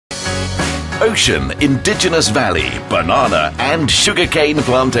Ocean, indigenous valley, banana and sugarcane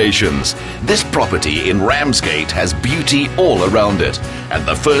plantations. This property in Ramsgate has beauty all around it. And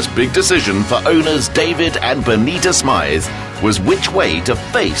the first big decision for owners David and Benita Smythe was which way to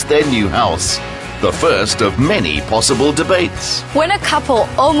face their new house. The first of many possible debates. When a couple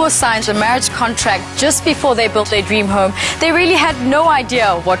almost signed a marriage contract just before they built their dream home, they really had no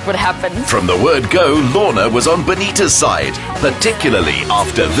idea what would happen. From the word go, Lorna was on Benita's side, particularly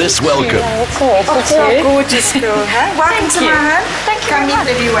after this welcome. Gorgeous girl, huh? Welcome to my home. Thank you. Come meet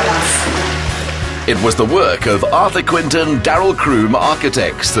everyone else. It was the work of Arthur Quinton, Darryl Croome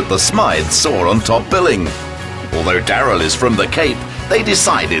architects that the Smythes saw on top billing. Although Darryl is from the Cape, they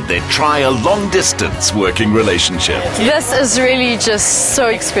decided they'd try a long-distance working relationship. This is really just so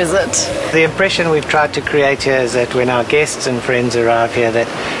exquisite. The impression we've tried to create here is that when our guests and friends arrive here,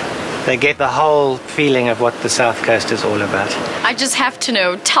 that they get the whole feeling of what the South Coast is all about. I just have to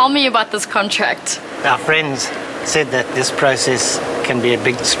know, tell me about this contract. Our friends said that this process can be a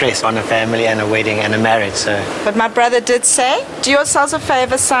big stress on a family and a wedding and a marriage. But my brother did say, do yourselves a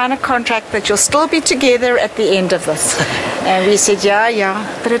favor, sign a contract that you'll still be together at the end of this. And we said,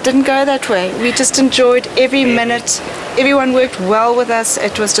 yeah, but it didn't go that way. We just enjoyed every minute. Everyone worked well with us.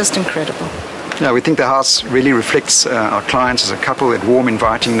 It was just incredible. Yeah, we think the house really reflects our clients as a couple, that warm,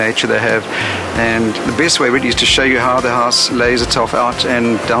 inviting nature they have. And the best way really is to show you how the house lays itself out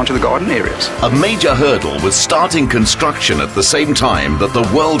and down to the garden areas. A major hurdle was starting construction at the same time that the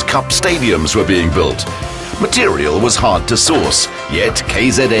World Cup stadiums were being built. Material was hard to source, yet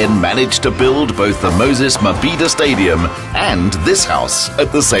KZN managed to build both the Moses Mabhida Stadium and this house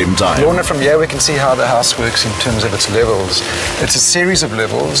at the same time. Lorna, from here we can see how the house works in terms of its levels. It's a series of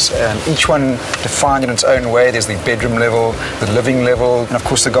levels, and each one defined in its own way. There's the bedroom level, the living level, and of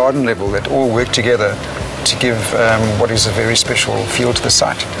course the garden level, that all work together to give what is a very special feel to the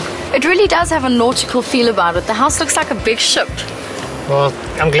site. It really does have a nautical feel about it. The house looks like a big ship. Well,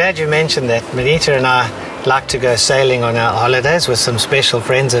 I'm glad you mentioned that. Benita and I like to go sailing on our holidays with some special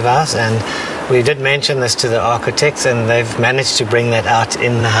friends of ours, and we did mention this to the architects, and they've managed to bring that out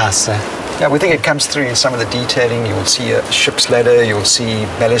in the house. Yeah, we think it comes through in some of the detailing. You'll see a ship's ladder, you'll see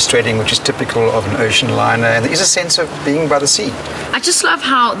balustrading, which is typical of an ocean liner, and there is a sense of being by the sea. I just love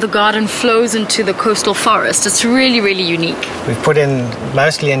how the garden flows into the coastal forest. It's really, really unique. We've put in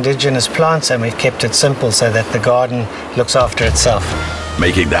mostly indigenous plants, and we've kept it simple so that the garden looks after itself,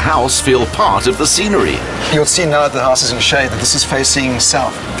 making the house feel part of the scenery. You'll see now that the house is in shade that this is facing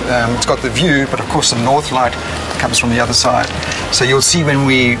south. It's got the view, but of course the north light comes from the other side. So you'll see when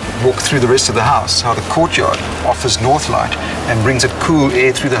we walk through the rest of the house how the courtyard offers north light and brings a cool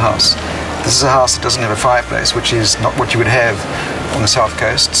air through the house. This is a house that doesn't have a fireplace, which is not what you would have on the south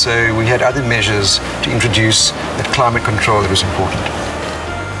coast. So we had other measures to introduce that climate control that was important.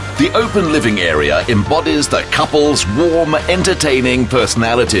 The open living area embodies the couple's warm, entertaining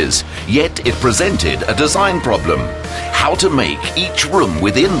personalities, yet it presented a design problem: how to make each room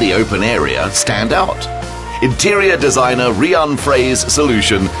within the open area stand out. Interior designer Rian Frey's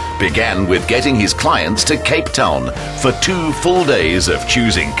solution began with getting his clients to Cape Town for 2 full days of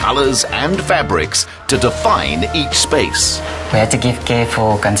choosing colours and fabrics to define each space. We had to give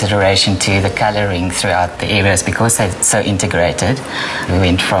careful consideration to the colouring throughout the areas because they're so integrated. We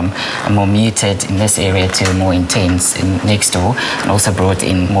went from a more muted in this area to a more intense in next door, and also brought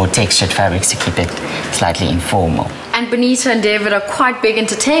in more textured fabrics to keep it slightly informal. And Benita and David are quite big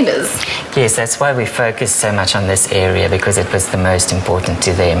entertainers. Yes, that's why we focused so much on this area, because it was the most important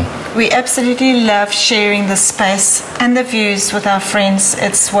to them. We absolutely love sharing the space and the views with our friends.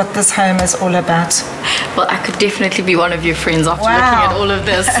 It's what this home is all about. Well, I could definitely be one of your friends after looking at all of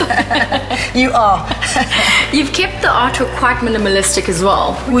this. You are. You've kept the artwork quite minimalistic as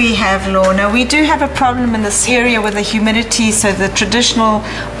well. We have, Lorna. We do have a problem in this area with the humidity, so the traditional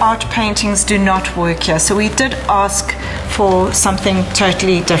art paintings do not work here. So we did ask for something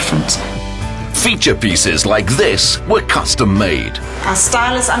totally different. Feature pieces like this were custom made. Our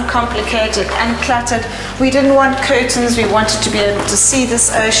style is uncomplicated, uncluttered. We didn't want curtains. We wanted to be able to see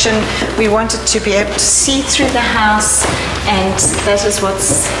this ocean. We wanted to be able to see through the house, and that is what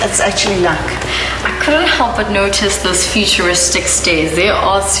it's actually like. I couldn't help but notice those futuristic stairs. They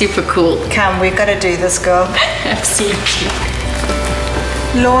are super cool. Come, we've got to do this, girl. Absolutely.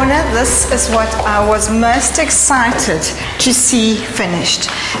 Lorna, this is what I was most excited to see finished.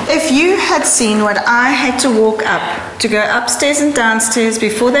 If you had seen what I had to walk up, to go upstairs and downstairs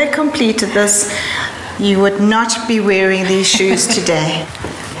before they completed this, you would not be wearing these shoes today.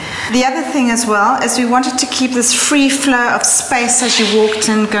 The other thing as well is we wanted to keep this free flow of space as you walked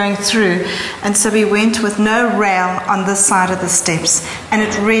in going through, and so we went with no rail on this side of the steps, and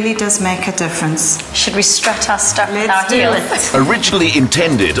it really does make a difference. Should we strut our stuff with Let's our do heels? it. Originally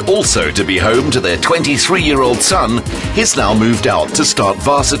intended also to be home to their 23-year-old son, he's now moved out to start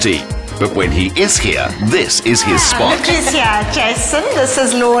varsity. But when he is here, this is his spot. Look who's here, Jason. This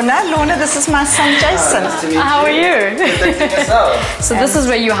is Lorna. Lorna, this is my son, Jason. Nice to meet How are you? Good to yourself. So this is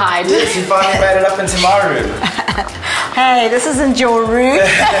where you hide. Yes, you finally made it up into my room. Hey, this isn't your room.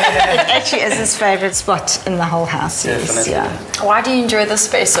 It actually is his favourite spot in the whole house. Yes, Definitely. yeah. Why do you enjoy this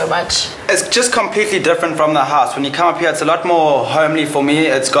space so much? It's just completely different from the house. When you come up here, it's a lot more homely for me.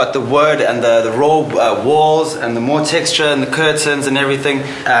 It's got the wood and the raw walls and the more texture and the curtains and everything.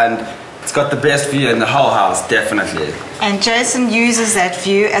 And it's got the best view in the whole house, definitely. And Jason uses that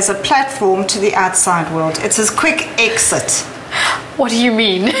view as a platform to the outside world. It's his quick exit. What do you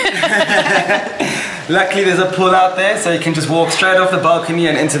mean? Luckily, there's a pool out there, so you can just walk straight off the balcony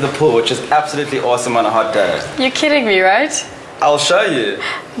and into the pool, which is absolutely awesome on a hot day. You're kidding me, right? I'll show you.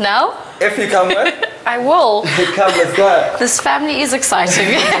 Now? If you come with. I will. Come, let's go. This family is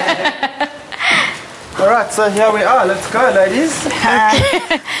exciting. Alright, so here we are. Let's go, ladies.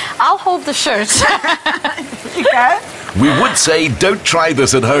 I'll hold the shirt. You go. We would say don't try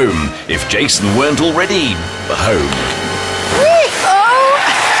this at home if Jason weren't already home. Oh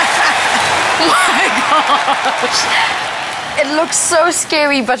my gosh. It looks so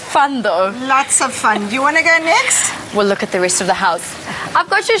scary but fun though. Lots of fun. Do you want to go next? We'll look at the rest of the house. I've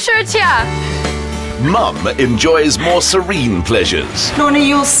got your shirt here. Mum enjoys more serene pleasures. Lorna,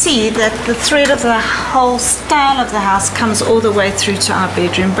 you'll see that the thread of the whole style of the house comes all the way through to our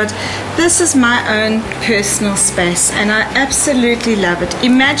bedroom, but this is my own personal space and I absolutely love it.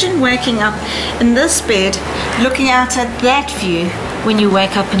 Imagine waking up in this bed looking out at that view when you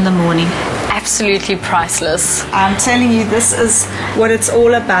wake up in the morning. Absolutely priceless. I'm telling you, this is what it's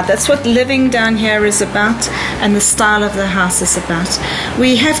all about. That's what living down here is about, and the style of the house is about.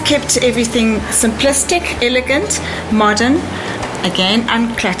 We have kept everything simplistic, elegant, modern, again,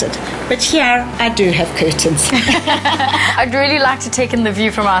 uncluttered. But here, I do have curtains. I'd really like to take in the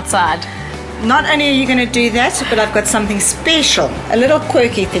view from outside. Not only are you going to do that, but I've got something special, a little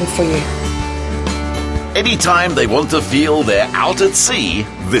quirky thing for you. Anytime they want to feel they're out at sea,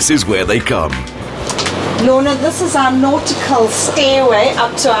 this is where they come. Lorna, this is our nautical stairway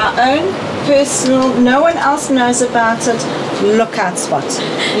up to our own personal, no one else knows about it, lookout spot.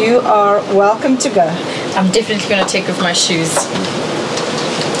 You are welcome to go. I'm definitely going to take off my shoes.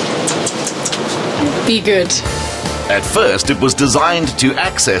 Be good. At first, it was designed to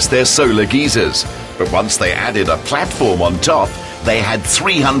access their solar geysers, but once they added a platform on top, they had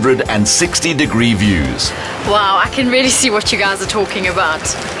 360-degree views. Wow, I can really see what you guys are talking about.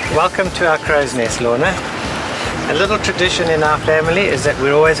 Welcome to our crow's nest, Lorna. A little tradition in our family is that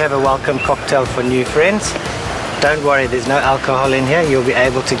we always have a welcome cocktail for new friends. Don't worry, there's no alcohol in here. You'll be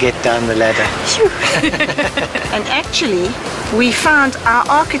able to get down the ladder. And actually, we found our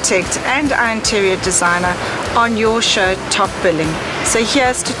architect and our interior designer on your show, Top Billing. So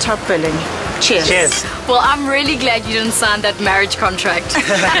here's to Top Billing. Cheers. Cheers. Well, I'm really glad you didn't sign that marriage contract.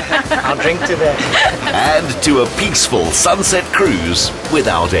 I'll drink to that. And to a peaceful sunset cruise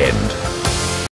without end.